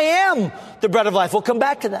die. I am the bread of life. We'll come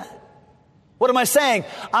back to that. What am I saying?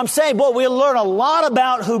 I'm saying, boy, we'll learn a lot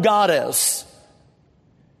about who God is.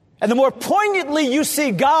 And the more poignantly you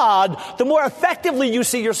see God, the more effectively you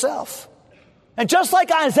see yourself. And just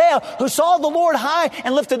like Isaiah, who saw the Lord high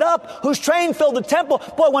and lifted up, whose train filled the temple,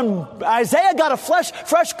 boy, when Isaiah got a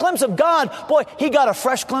fresh glimpse of God, boy, he got a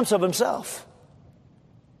fresh glimpse of himself.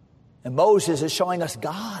 And Moses is showing us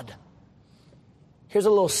God. Here's a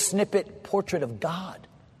little snippet portrait of God.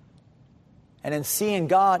 And in seeing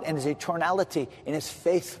God and his eternality, in his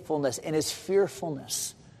faithfulness, in his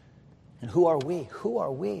fearfulness. And who are we? Who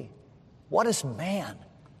are we? What is man?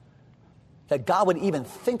 That God would even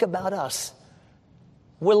think about us.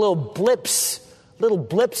 We're little blips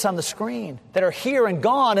on the screen that are here and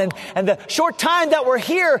gone. And the short time that we're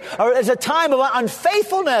here is a time of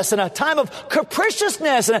unfaithfulness and a time of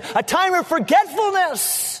capriciousness and a time of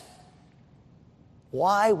forgetfulness.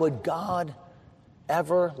 Why would God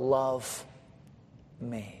ever love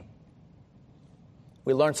me?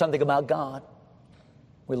 We learned something about God.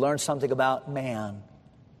 We learned something about man.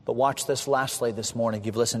 But watch this lastly this morning.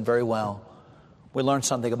 You've listened very well. We learned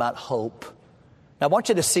something about hope. Now, I want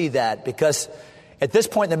you to see that because at this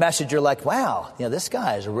point in the message, you're like, wow, this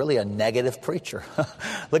guy is really a negative preacher.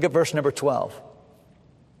 Look at verse number 12.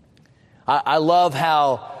 I love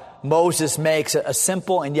how Moses makes a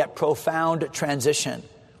simple and yet profound transition.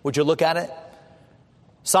 Would you look at it?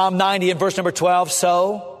 Psalm 90 and verse number 12.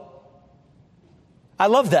 So. I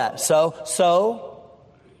love that. So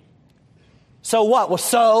what? Well,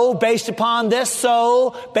 so, based upon this,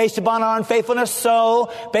 so, based upon our unfaithfulness,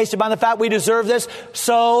 so, based upon the fact we deserve this,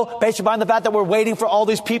 so, based upon the fact that we're waiting for all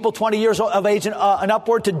these people 20 years of age and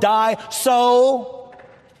upward to die, so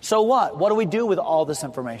what? What do we do with all this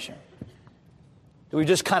information? Do we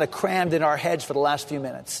just kind of crammed in our heads for the last few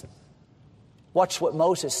minutes? Watch what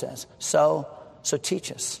Moses says. So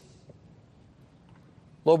teach us.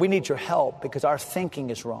 Lord, we need your help because our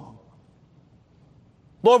thinking is wrong.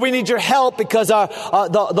 Lord, we need your help because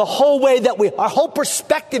the whole way that our whole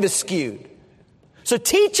perspective is skewed. So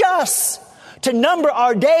teach us to number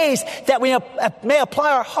our days that we may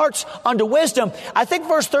apply our hearts unto wisdom. I think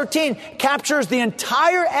verse 13 captures the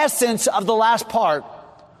entire essence of the last part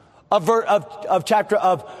of chapter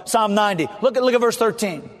of Psalm 90. Look at verse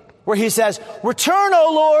 13 where he says, "Return,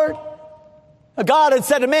 O Lord." God had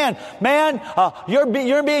said to man,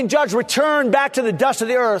 you're being judged. Return back to the dust of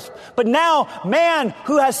the earth. But now man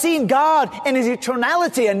who has seen God in his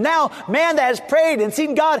eternality, and now man that has prayed and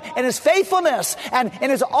seen God in his faithfulness and in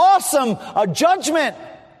his awesome judgment,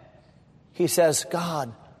 he says,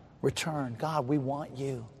 God, return. God, we want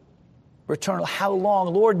you. Return. How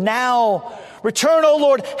long? Lord, now. Return, O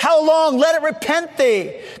Lord. How long? Let it repent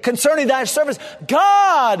thee concerning thy service.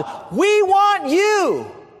 God, we want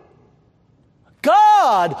you.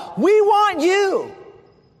 God, we want you.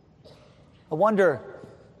 I wonder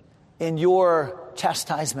in your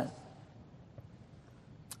chastisement.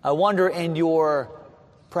 I wonder in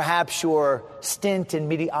perhaps your stint in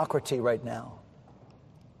mediocrity right now.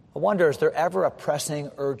 I wonder, is there ever a pressing,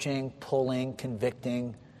 urging, pulling,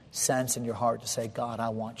 convicting sense in your heart to say, God, I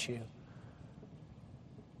want you?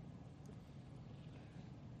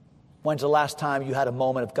 When's the last time you had a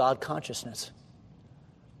moment of God consciousness?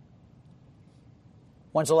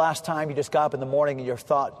 When's the last time you just got up in the morning and your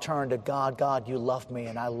thought turned to God? God, you love me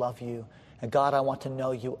and I love you. And God, I want to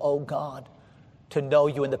know you. Oh God, to know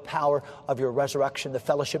you in the power of your resurrection, the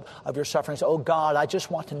fellowship of your sufferings. Oh God, I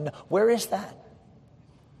just want to know. Where is that?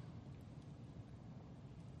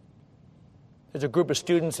 There's a group of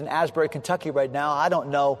students in Asbury, Kentucky right now. I don't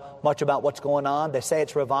know much about what's going on. They say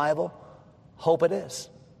it's revival. Hope it is.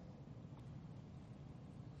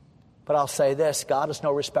 But I'll say this, God is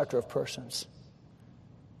no respecter of persons.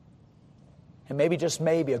 And maybe, just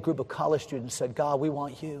maybe, a group of college students said, God, we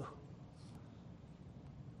want you.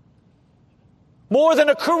 More than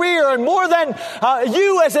a career and more than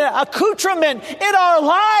you as an accoutrement in our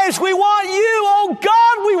lives, we want you. Oh,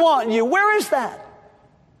 God, we want you. Where is that?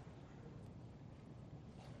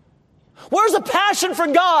 Where's a passion for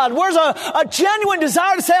God? Where's a genuine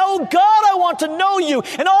desire to say, oh, God, I want to know you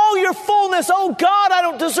in all your fullness. Oh, God, I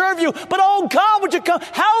don't deserve you. But, oh, God, would you come?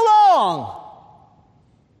 How long?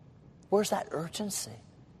 Where's that urgency?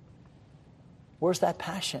 Where's that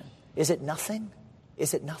passion? Is it nothing?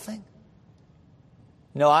 Is it nothing?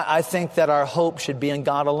 No, I think that our hope should be in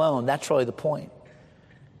God alone. That's really the point.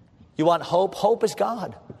 You want hope? Hope is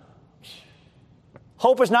God.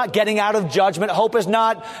 Hope is not getting out of judgment. Hope is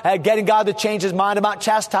not getting God to change his mind about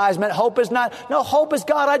chastisement. Hope is not, no, hope is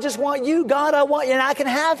God, I just want you. God, I want you, and I can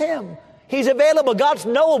have him. He's available. God's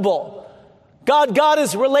knowable. God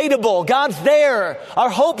is relatable. God's there. Our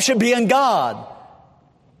hope should be in God.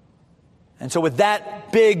 And so with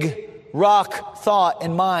that big rock thought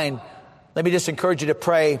in mind, let me just encourage you to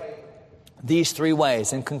pray these 3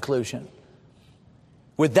 ways in conclusion.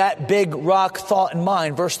 With that big rock thought in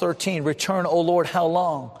mind, verse 13, return, O Lord, how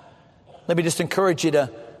long? Let me just encourage you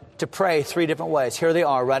to pray 3 different ways. Here they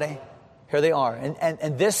are. Ready? Here they are.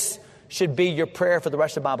 And this should be your prayer for the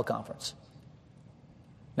rest of the Bible conference.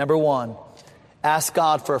 Number 1, ask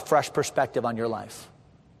God for a fresh perspective on your life.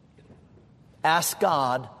 Ask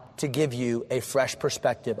God to give you a fresh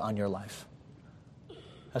perspective on your life.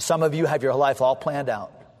 Now, some of you have your life all planned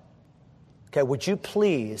out. Okay, would you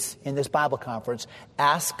please, in this Bible conference,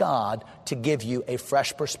 ask God to give you a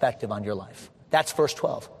fresh perspective on your life? That's verse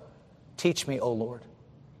 12. Teach me, O Lord.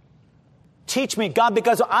 Teach me, God,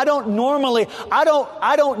 because I don't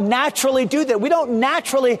naturally do that. We don't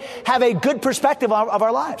naturally have a good perspective of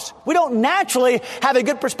our lives. We don't naturally have a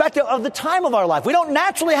good perspective of the time of our life. We don't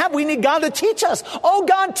naturally we need God to teach us. Oh,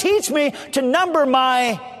 God, teach me to number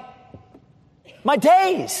my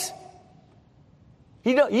days.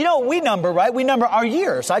 You know what we number, right? We number our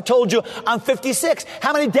years. I told you I'm 56.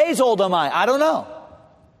 How many days old am I? I don't know.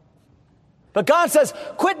 But God says,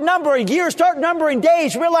 quit numbering years, start numbering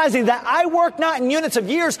days, realizing that I work not in units of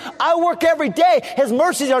years. I work every day. His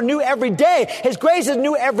mercies are new every day. His grace is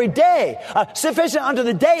new every day. Sufficient unto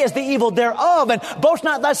the day is the evil thereof. And boast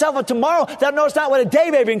not thyself of tomorrow, thou knowest not what a day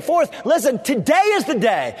may bring forth. Listen, today is the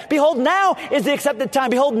day. Behold, now is the accepted time.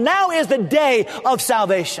 Behold, now is the day of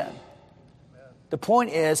salvation. The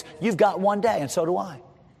point is, you've got one day, and so do I.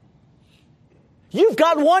 You've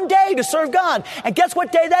got one day to serve God. And guess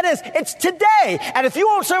what day that is? It's today. And if you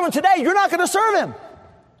won't serve him today, you're not going to serve him.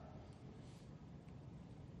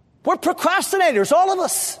 We're procrastinators, all of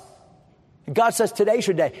us. And God says, today's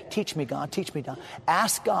your day. Teach me, God. Teach me, God.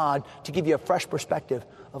 Ask God to give you a fresh perspective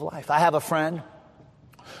of life. I have a friend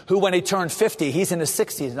who, when he turned 50, he's in his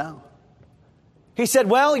 60s now. He said,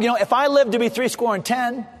 well, if I live to be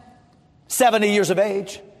 70 years of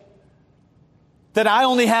age, that I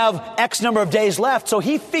only have X number of days left. So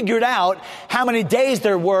he figured out how many days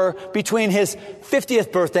there were between his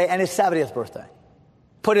 50th birthday and his 70th birthday.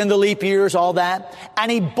 Put in the leap years, all that.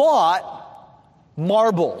 And he bought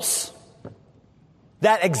marbles.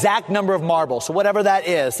 That exact number of marbles. So whatever that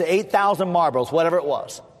is, 8,000 marbles, whatever it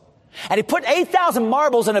was. And he put 8,000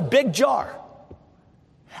 marbles in a big jar.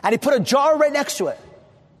 And he put a jar right next to it.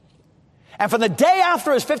 And from the day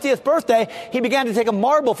after his 50th birthday, he began to take a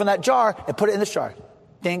marble from that jar and put it in this jar.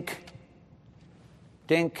 Dink,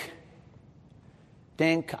 dink,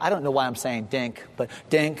 dink. I don't know why I'm saying dink, but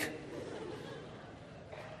dink.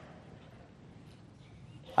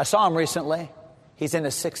 I saw him recently. He's in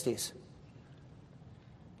his 60s.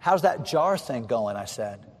 How's that jar thing going? I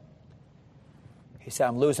said. He said,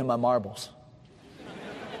 I'm losing my marbles.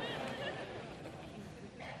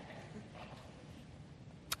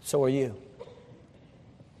 So are you.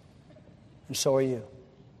 And so are you.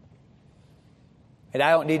 And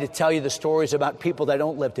I don't need to tell you the stories about people that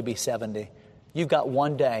don't live to be 70. You've got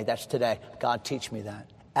one day. That's today. God, teach me that.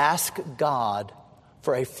 Ask God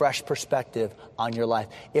for a fresh perspective on your life.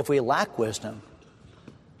 If we lack wisdom,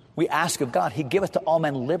 we ask of God. He giveth to all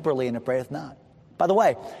men liberally and upbraideth not. By the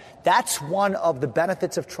way, that's one of the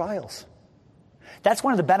benefits of trials. That's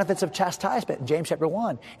one of the benefits of chastisement in James chapter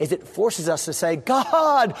 1, is it forces us to say,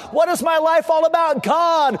 God, what is my life all about?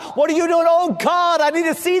 God, what are you doing? Oh, God, I need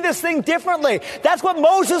to see this thing differently. That's what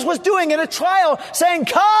Moses was doing in a trial, saying,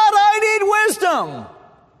 God, I need wisdom.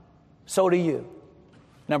 So do you.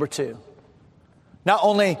 Number 2, not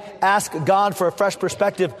only ask God for a fresh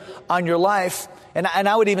perspective on your life, and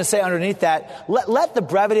I would even say underneath that, let the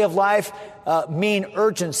brevity of life mean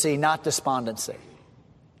urgency, not despondency.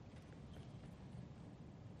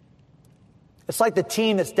 It's like the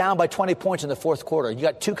team that's down by 20 points in the fourth quarter. You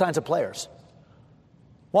got 2 kinds of players.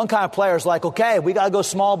 One kind of player is like, okay, we got to go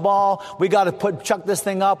small ball. We got to chuck this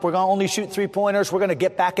thing up. We're going to only shoot 3-pointers. We're going to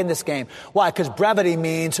get back in this game. Why? Because brevity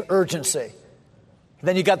means urgency.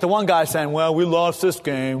 Then you got the one guy saying, well, we lost this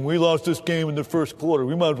game. We lost this game in the first quarter.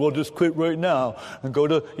 We might as well just quit right now and go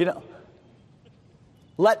to,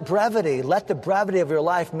 Let the brevity of your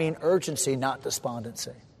life mean urgency, not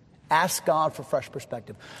despondency. Ask God for fresh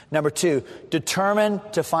perspective. Number 2, determine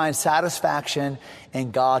to find satisfaction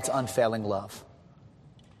in God's unfailing love.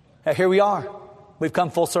 Now, here we are. We've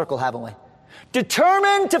come full circle, haven't we?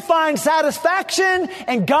 Determined to find satisfaction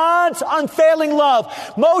in God's unfailing love.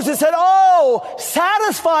 Moses said, oh,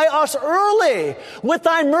 satisfy us early with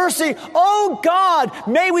thy mercy. Oh God,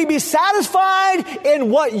 may we be satisfied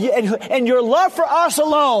in your love for us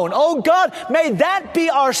alone. Oh God, may that be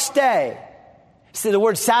our stay. See, the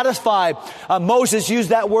word satisfy, Moses used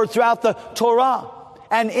that word throughout the Torah.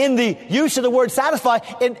 And in the use of the word satisfy,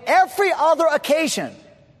 in every other occasion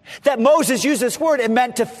that Moses used this word, it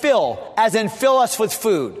meant to fill, as in fill us with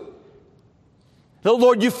food. The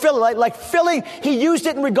Lord, you fill it, like filling, he used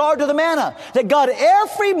it in regard to the manna. That God,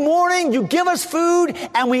 every morning you give us food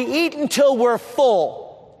and we eat until we're full.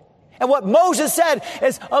 And what Moses said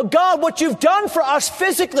is, oh God, what you've done for us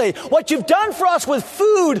physically, what you've done for us with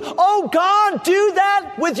food, oh God, do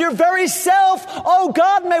that with your very self. Oh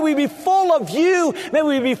God, may we be full of you. May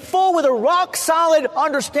we be full with a rock solid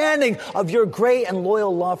understanding of your great and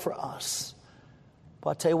loyal love for us. But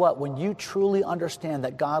I'll tell you what, when you truly understand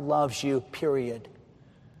that God loves you, period,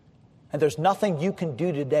 and there's nothing you can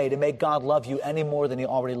do today to make God love you any more than he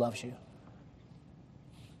already loves you.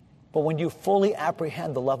 But when you fully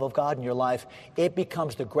apprehend the love of God in your life, it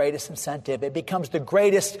becomes the greatest incentive. It becomes the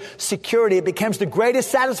greatest security. It becomes the greatest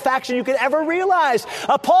satisfaction you could ever realize.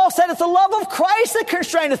 Paul said it's the love of Christ that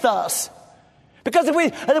constraineth us. Because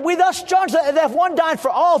if we thus judge that if one died for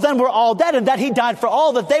all, then we're all dead, and that he died for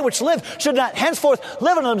all, that they which live should not henceforth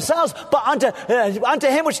live unto themselves, but unto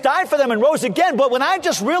him which died for them and rose again. But when I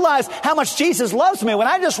just realize how much Jesus loves me, when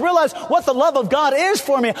I just realize what the love of God is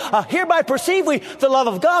for me, hereby perceive we the love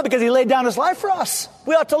of God, because he laid down his life for us.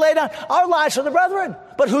 We ought to lay down our lives for the brethren.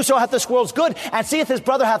 But whoso hath this world's good, and seeth his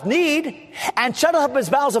brother hath need, and shutteth up his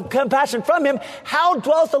bowels of compassion from him, how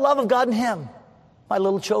dwelleth the love of God in him? My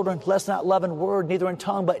little children, let's not love in word, neither in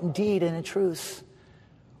tongue, but in deed and in truth.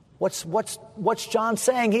 What's John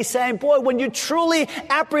saying? He's saying, boy, when you truly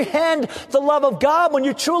apprehend the love of God, when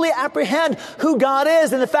you truly apprehend who God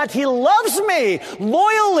is and the fact he loves me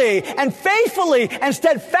loyally and faithfully and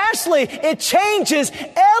steadfastly, it changes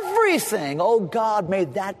everything. Oh God, may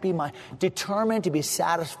that be my determined to be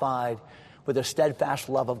satisfied with the steadfast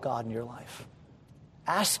love of God in your life.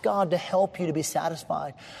 Ask God to help you to be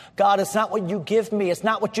satisfied. God, it's not what you give me. It's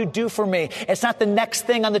not what you do for me. It's not the next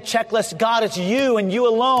thing on the checklist. God, it's you and you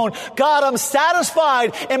alone. God, I'm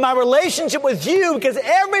satisfied in my relationship with you because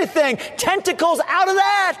everything tentacles out of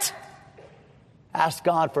that. Ask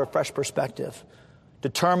God for a fresh perspective.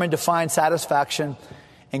 Determined to find satisfaction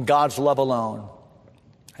in God's love alone.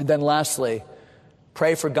 And then lastly,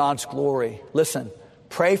 pray for God's glory. Listen,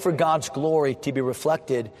 pray for God's glory to be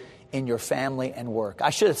reflected in your family and work.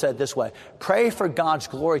 I should have said it this way. Pray for God's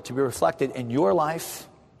glory to be reflected in your life,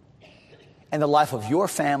 in the life of your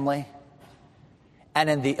family, and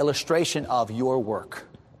in the illustration of your work.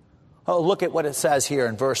 Oh, look at what it says here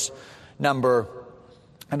in verse number,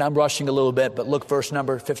 and I'm rushing a little bit, but look, verse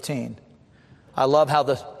number 15. I love how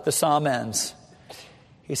the psalm ends.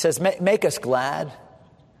 He says, make us glad.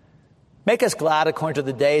 Make us glad according to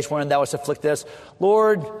the days wherein thou hast afflicted us.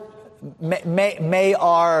 Lord, may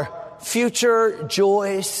our future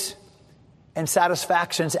joys and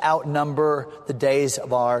satisfactions outnumber the days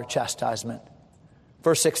of our chastisement.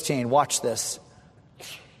 Verse 16, watch this.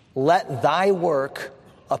 Let thy work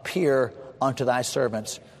appear unto thy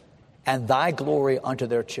servants, and thy glory unto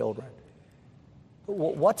their children.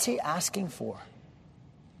 What's he asking for?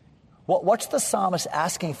 What's the psalmist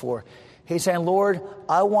asking for? He's saying, Lord,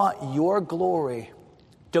 I want your glory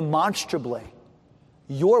demonstrably.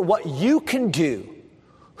 What you can do,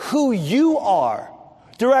 who you are,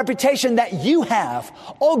 the reputation that you have.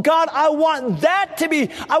 Oh God, I want that to be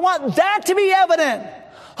evident.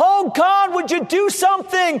 Oh God, would you do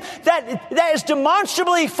something that is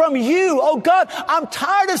demonstrably from you? Oh God, I'm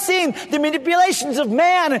tired of seeing the manipulations of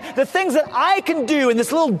man and the things that I can do in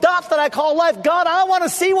this little dot that I call life. God, I want to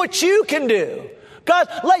see what you can do. God,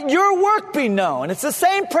 let your work be known. It's the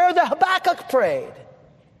same prayer that Habakkuk prayed.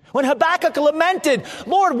 When Habakkuk lamented,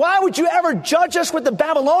 Lord, why would you ever judge us with the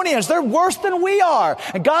Babylonians? They're worse than we are.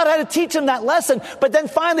 And God had to teach him that lesson. But then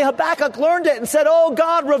finally Habakkuk learned it and said, oh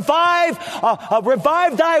God,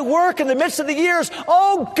 revive thy work in the midst of the years.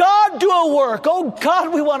 Oh God, do a work. Oh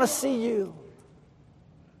God, we want to see you.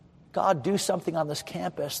 God, do something on this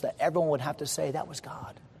campus that everyone would have to say, that was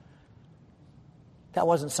God. That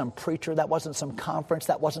wasn't some preacher. That wasn't some conference.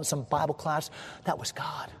 That wasn't some Bible class. That was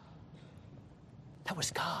God. That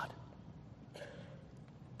was God.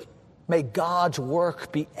 May God's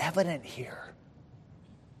work be evident here.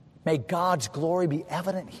 May God's glory be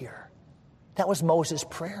evident here. That was Moses'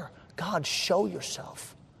 prayer. God, show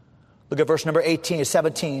yourself. Look at verse number 18 and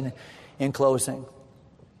 17 in closing.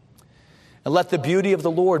 And let the beauty of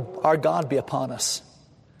the Lord our God be upon us.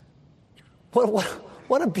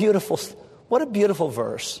 What a beautiful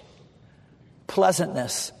verse.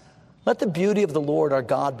 Pleasantness. Let the beauty of the Lord our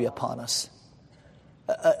God be upon us.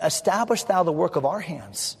 Establish thou the work of our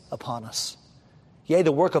hands upon us. Yea,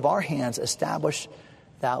 the work of our hands, establish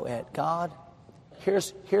thou it. God,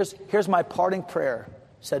 here's my parting prayer,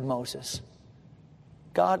 said Moses.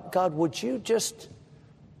 God, would you just,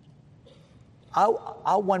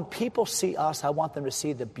 when people see us, I want them to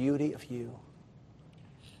see the beauty of you.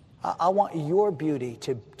 I want your beauty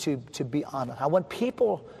to be on us. When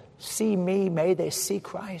people see me, may they see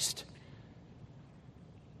Christ.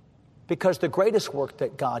 Because the greatest work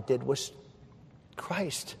that God did was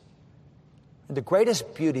Christ. And the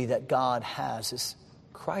greatest beauty that God has is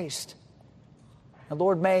Christ. And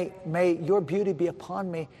Lord, may your beauty be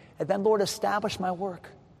upon me. And then, Lord, establish my work.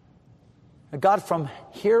 And God, from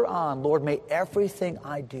here on, Lord, may everything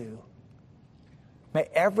I do, may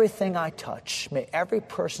everything I touch, may every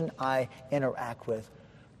person I interact with,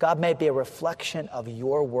 God, may be a reflection of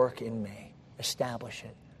your work in me. Establish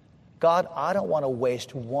it. God, I don't want to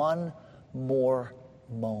waste one more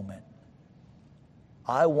moment.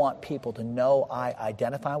 I want people to know I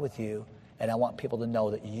identify with you, and I want people to know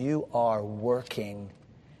that you are working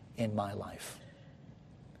in my life.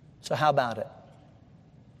 So how about it?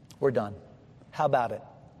 We're done. How about it?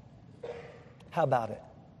 How about it?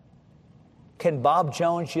 Can Bob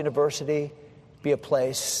Jones University be a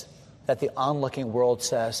place that the onlooking world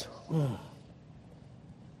says,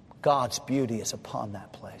 God's beauty is upon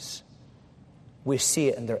that place? We see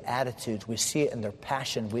it in their attitudes. We see it in their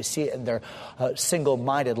passion. We see it in their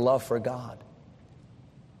single-minded love for God.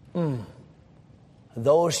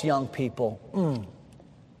 Those young people,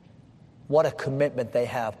 what a commitment they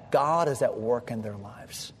have. God is at work in their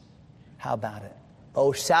lives. How about it?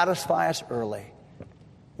 Oh, satisfy us early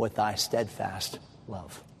with thy steadfast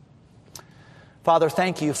love. Father,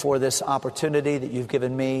 thank you for this opportunity that you've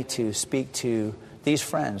given me to speak to these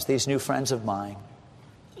friends, these new friends of mine.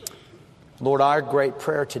 Lord, our great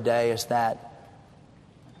prayer today is that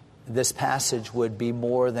this passage would be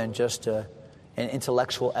more than just an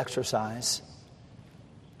intellectual exercise,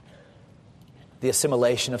 the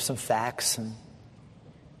assimilation of some facts and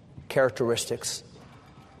characteristics.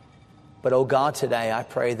 But, oh God, today I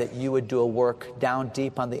pray that you would do a work down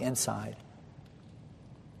deep on the inside,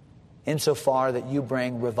 insofar that you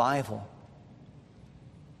bring revival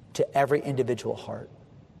to every individual heart.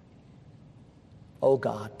 Oh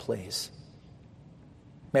God, please.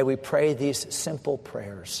 May we pray these simple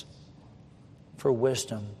prayers for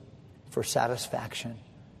wisdom, for satisfaction,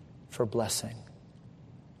 for blessing.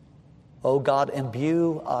 Oh God,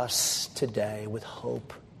 imbue us today with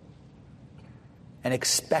hope and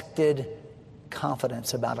expected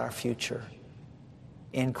confidence about our future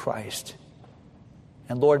in Christ.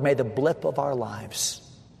 And Lord, may the blip of our lives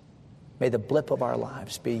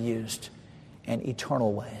be used in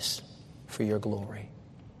eternal ways for your glory.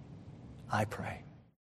 I pray.